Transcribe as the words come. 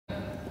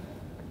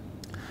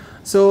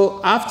So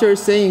after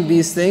saying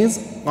these things,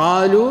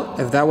 قالوا,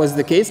 if that was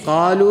the case,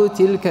 قالوا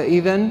تلك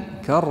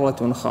إذن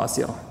كرة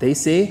خاسرة. They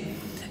say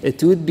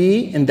it would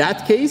be in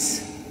that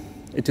case,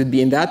 it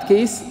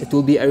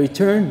will be a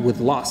return with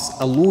loss,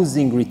 a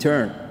losing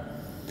return.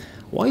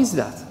 Why is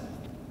that?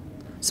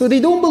 So they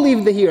don't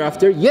believe the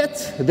hereafter,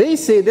 yet they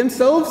say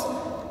themselves,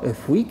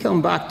 if we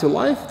come back to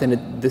life,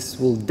 then this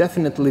will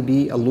definitely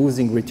be a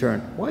losing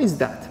return. Why is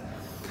that?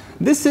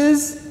 This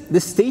is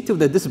the state of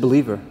the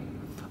disbeliever.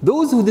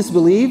 Those who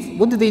disbelieve,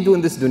 what do they do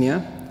in this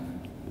dunya?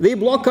 They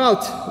block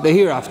out the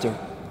hereafter.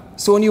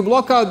 So when you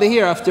block out the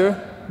hereafter,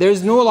 there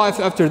is no life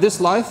after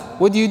this life,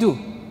 what do?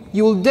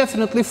 You will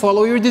definitely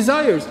follow your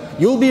desires.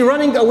 You'll be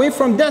running away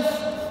from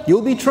death.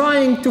 You'll be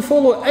trying to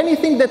follow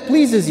anything that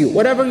pleases you.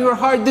 Whatever your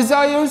heart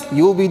desires,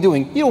 you'll be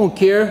doing. You don't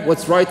care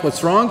what's right,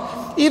 what's wrong.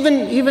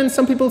 Even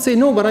some people say,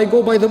 no, but I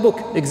go by the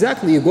book.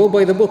 Exactly, you go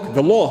by the book,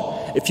 the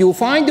law. If you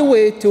find a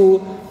way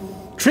to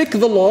trick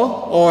the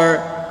law or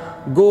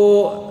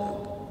go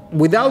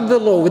without the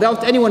law,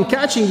 without anyone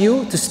catching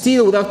you, to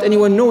steal without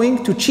anyone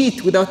knowing, to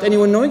cheat without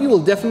anyone knowing, you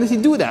will definitely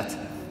do that.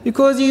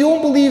 Because you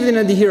don't believe in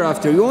the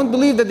hereafter. You don't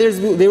believe that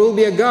there will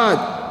be a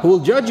God who will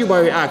judge you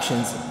by your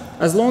actions.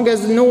 As long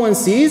as no one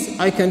sees,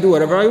 I can do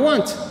whatever I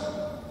want.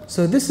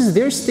 So this is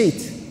their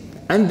state.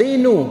 And they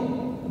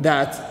know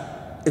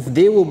that if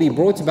they will be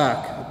brought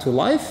back to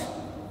life,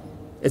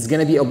 it's going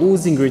to be a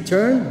losing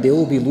return. They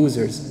will be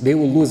losers. They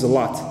will lose a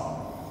lot.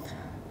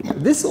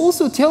 This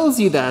also tells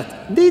you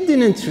that they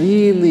didn't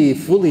really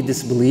fully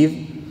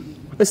disbelieve.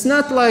 It's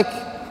not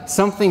like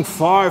something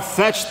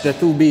far-fetched that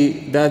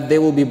they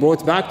will be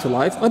brought back to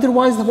life.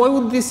 Otherwise, why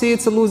would they say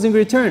it's a losing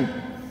return?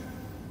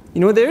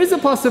 You know, there is a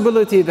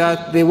possibility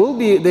that they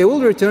will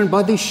return,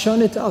 but they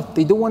shun it out.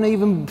 They don't want to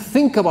even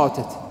think about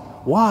it.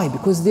 Why?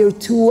 Because they're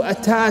too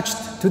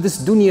attached to this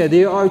dunya.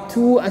 They are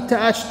too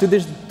attached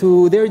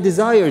to their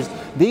desires.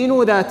 They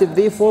know that if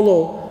they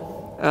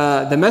follow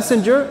the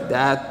messenger,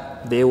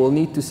 that they will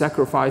need to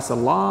sacrifice a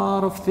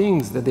lot of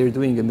things that they're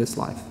doing in this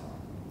life.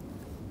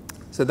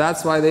 So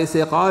that's why they say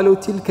قالوا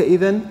تلك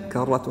إذن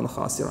كرة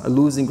خاسرة, a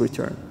losing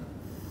return.